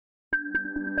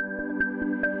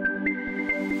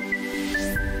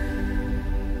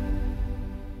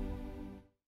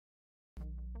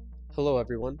Hello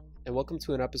everyone, and welcome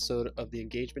to an episode of the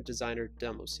Engagement Designer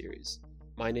Demo Series.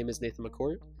 My name is Nathan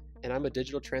McCourt, and I'm a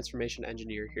digital transformation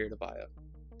engineer here at Avaya.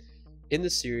 In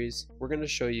this series, we're going to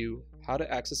show you how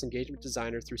to access Engagement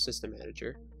Designer through System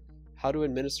Manager, how to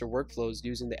administer workflows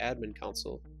using the Admin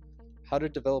Console, how to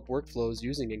develop workflows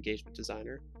using Engagement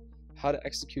Designer, how to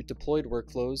execute deployed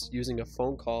workflows using a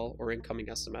phone call or incoming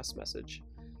SMS message,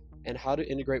 and how to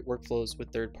integrate workflows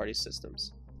with third-party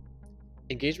systems.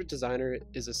 Engagement Designer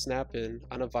is a snap-in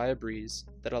on Avaya Breeze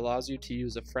that allows you to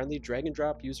use a friendly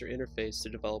drag-and-drop user interface to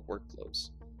develop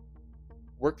workflows.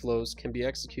 Workflows can be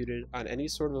executed on any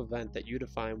sort of event that you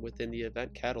define within the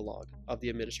event catalog of the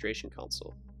administration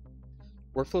console.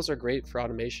 Workflows are great for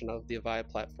automation of the Avaya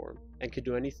platform and can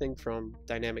do anything from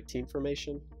dynamic team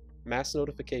formation, mass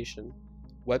notification,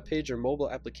 web page or mobile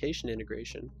application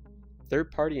integration,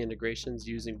 third-party integrations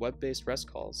using web-based REST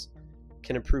calls,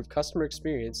 can improve customer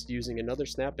experience using another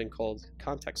snap-in called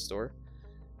Context Store,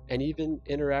 and even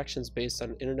interactions based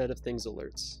on Internet of Things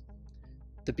alerts.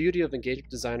 The beauty of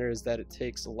Engagement Designer is that it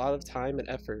takes a lot of time and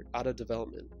effort out of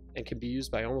development and can be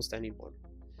used by almost anyone.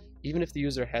 Even if the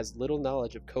user has little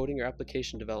knowledge of coding or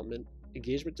application development,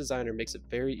 Engagement Designer makes it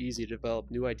very easy to develop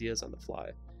new ideas on the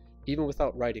fly, even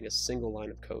without writing a single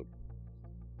line of code.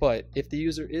 But if the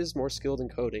user is more skilled in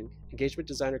coding, Engagement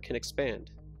Designer can expand,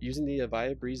 using the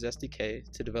Avaya Breeze SDK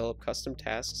to develop custom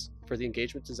tasks for the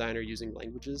Engagement Designer using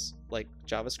languages like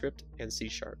JavaScript and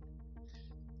C#.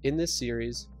 In this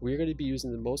series, we are going to be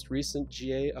using the most recent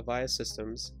GA Avaya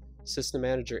systems, System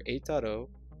Manager 8.0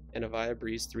 and Avaya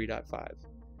Breeze 3.5.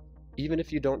 Even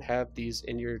if you don't have these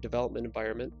in your development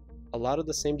environment, a lot of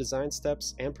the same design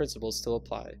steps and principles still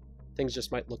apply. Things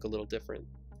just might look a little different.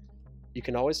 You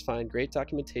can always find great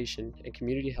documentation and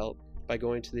community help by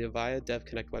going to the Avaya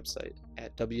DevConnect website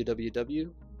at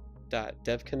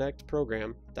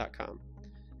www.devconnectprogram.com.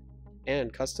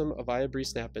 And custom Avaya Breeze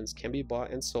snap-ins can be bought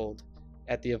and sold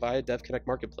at the Avaya DevConnect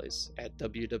Marketplace at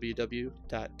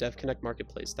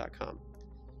www.devconnectmarketplace.com.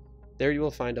 There you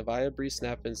will find Avaya Breeze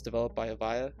snap-ins developed by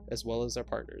Avaya as well as our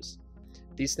partners.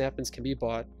 These snap-ins can be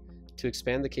bought to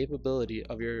expand the capability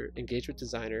of your Engagement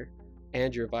Designer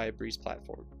and your Avaya Breeze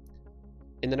platform.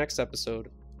 In the next episode,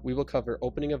 we will cover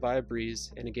opening Avaya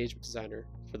Breeze and Engagement Designer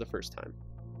for the first time.